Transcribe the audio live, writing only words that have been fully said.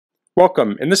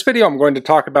Welcome. In this video I'm going to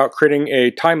talk about creating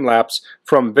a time-lapse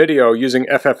from video using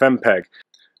FFmpeg.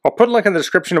 I'll put a link in the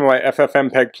description of my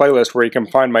FFmpeg playlist where you can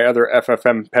find my other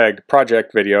FFmpeg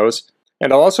project videos,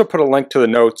 and I'll also put a link to the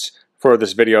notes for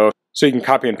this video so you can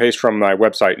copy and paste from my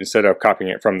website instead of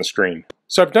copying it from the screen.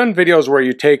 So I've done videos where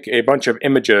you take a bunch of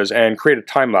images and create a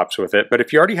time-lapse with it, but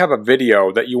if you already have a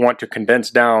video that you want to condense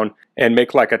down and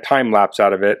make like a time-lapse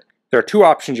out of it, there are two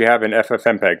options you have in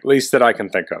FFmpeg, at least that I can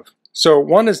think of. So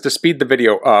one is to speed the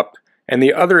video up, and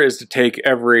the other is to take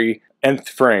every nth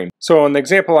frame. So in the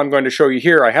example I'm going to show you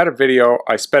here, I had a video,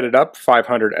 I sped it up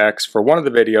 500x for one of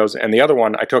the videos, and the other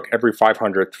one I took every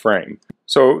 500th frame.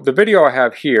 So the video I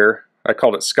have here, I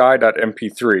called it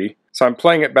sky.mp3, so I'm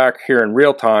playing it back here in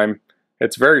real time.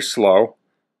 It's very slow.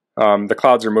 The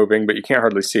clouds are moving, but you can't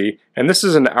hardly see. And this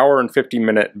is an hour and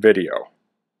 50-minute video.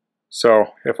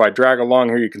 So if I drag along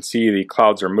here, you can see the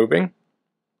clouds are moving.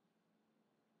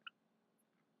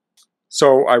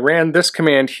 So I ran this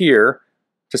command here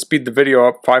to speed the video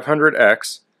up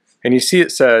 500x, and you see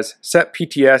it says set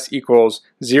PTS equals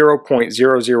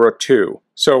 0.002.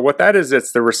 So what that is,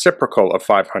 it's the reciprocal of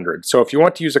 500. So if you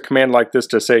want to use a command like this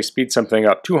to say speed something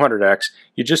up 200x,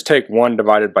 you just take 1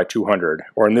 divided by 200,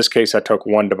 or in this case I took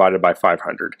 1 divided by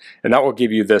 500, and that will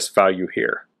give you this value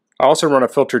here. I also run a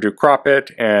filter to crop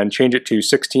it and change it to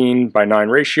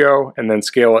 16:9 ratio, and then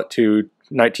scale it to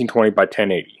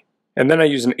 1920x1080. And then I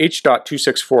use an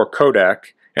H.264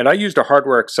 codec, and I used a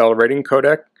hardware accelerating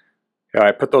codec.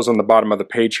 I put those on the bottom of the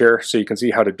page here so you can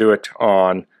see how to do it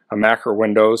on a Mac or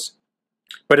Windows.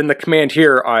 But in the command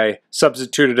here, I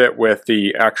substituted it with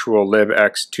the actual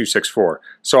libx264.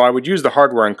 So I would use the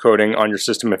hardware encoding on your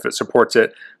system if it supports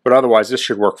it, but otherwise this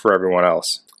should work for everyone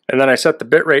else. And then I set the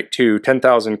bitrate to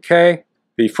 10,000K,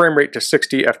 the frame rate to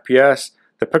 60 FPS,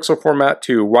 the pixel format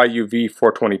to YUV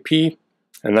 420p,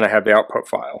 and then I have the output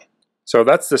file. So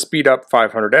that's the speed up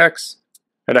 500x,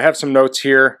 and I have some notes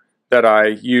here that I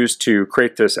used to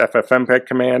create this FFmpeg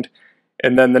command.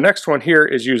 And then the next one here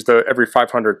is use the every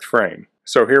 500th frame.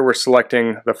 So here we're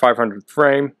selecting the 500th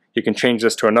frame. You can change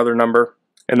this to another number.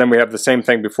 And then we have the same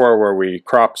thing before where we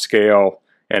crop, scale,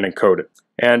 and encode it.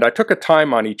 And I took a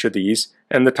time on each of these,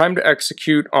 and the time to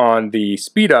execute on the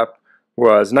speed up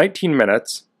was 19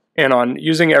 minutes, and on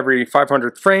using every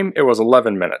 500th frame it was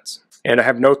 11 minutes. And I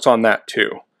have notes on that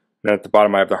too. And at the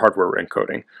bottom I have the hardware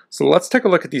encoding. So let's take a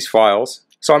look at these files.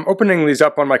 So I'm opening these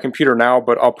up on my computer now,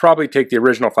 but I'll probably take the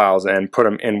original files and put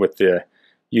them in with the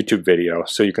YouTube video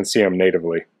so you can see them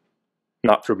natively,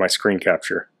 not through my screen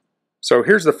capture. So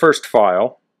here's the first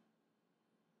file,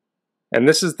 and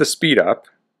this is the speed up.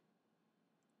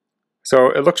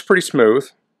 So it looks pretty smooth.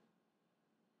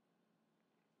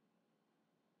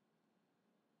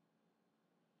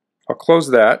 I'll close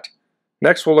that.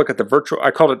 Next we'll look at the virtual,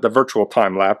 I called it the virtual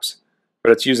time lapse,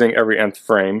 but it's using every nth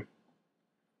frame.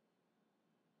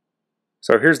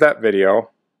 So here's that video.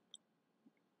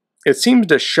 It seems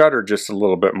to shutter just a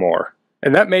little bit more,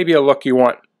 and that may be a look you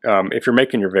want if you're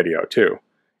making your video too.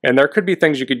 And there could be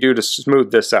things you could do to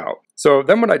smooth this out. So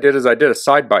then what I did is I did a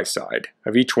side-by-side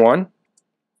of each one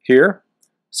here.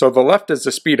 So the left is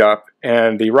the speed up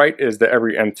and the right is the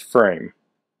every nth frame.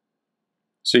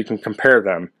 So you can compare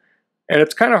them. And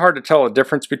it's kind of hard to tell a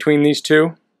difference between these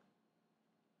two.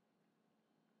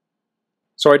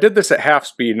 So I did this at half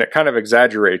speed, and it kind of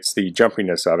exaggerates the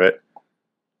jumpiness of it.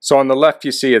 So on the left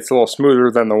you see it's a little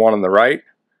smoother than the one on the right.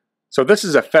 So this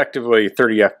is effectively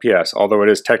 30 FPS, although it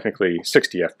is technically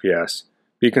 60 FPS.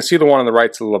 But you can see the one on the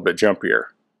right's a little bit jumpier.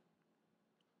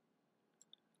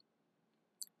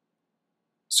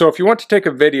 So if you want to take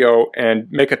a video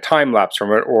and make a time lapse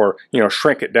from it, or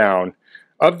shrink it down,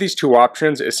 of these two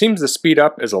options, it seems the speed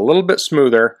up is a little bit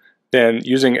smoother than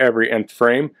using every nth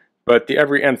frame, but the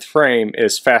every nth frame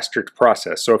is faster to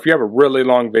process. So if you have a really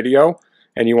long video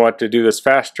and you want to do this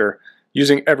faster,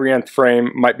 using every nth frame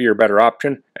might be your better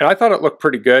option. And I thought it looked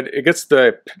pretty good. It gets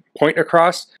the point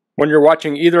across. When you're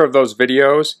watching either of those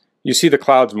videos, you see the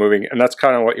clouds moving, and that's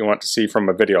kind of what you want to see from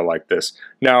a video like this.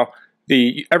 Now,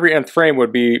 the every nth frame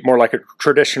would be more like a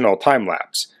traditional time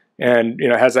lapse, and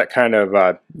it has that kind of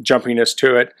jumpiness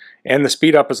to it, and the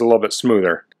speed up is a little bit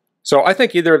smoother. So I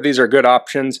think either of these are good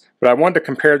options, but I wanted to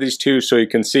compare these two so you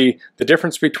can see the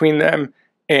difference between them,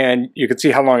 and you can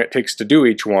see how long it takes to do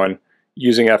each one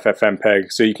using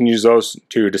FFmpeg, so you can use those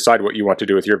to decide what you want to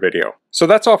do with your video. So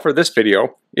that's all for this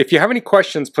video. If you have any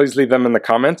questions, please leave them in the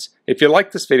comments. If you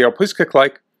like this video, please click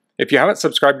like. If you haven't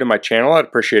subscribed to my channel, I'd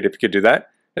appreciate it if you could do that.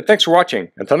 And thanks for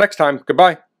watching. Until next time,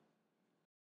 goodbye.